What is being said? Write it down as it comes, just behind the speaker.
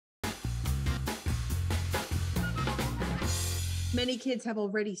Many kids have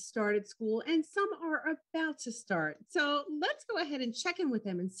already started school and some are about to start. So let's go ahead and check in with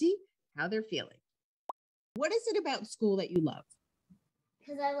them and see how they're feeling. What is it about school that you love?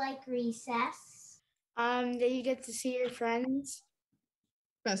 Because I like recess. That you get to see your friends.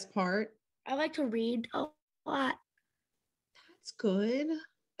 Best part? I like to read a lot. That's good.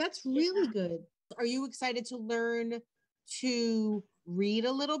 That's really good. Are you excited to learn to read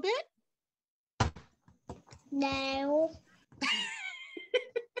a little bit? No.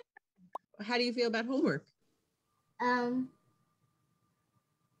 How do you feel about homework? I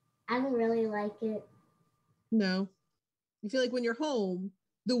don't really like it. No. You feel like when you're home,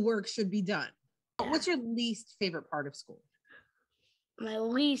 the work should be done. Yeah. What's your least favorite part of school? My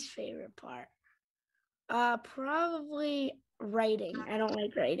least favorite part? Probably writing. I don't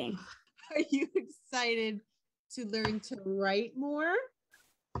like writing. Are you excited to learn to write more?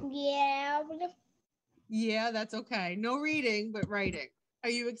 Yeah. Yeah, that's okay. No reading, but writing. Are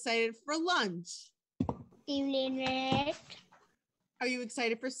you excited for lunch? Evening rest. Are you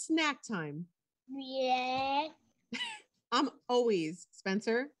excited for snack time? Yeah.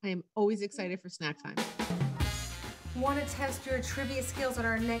 Spencer, I am always excited for snack time. Want to test your trivia skills on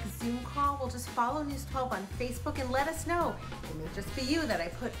our next Zoom call? Well, just follow News 12 on Facebook and let us know. It may just be you that I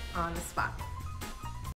put on the spot.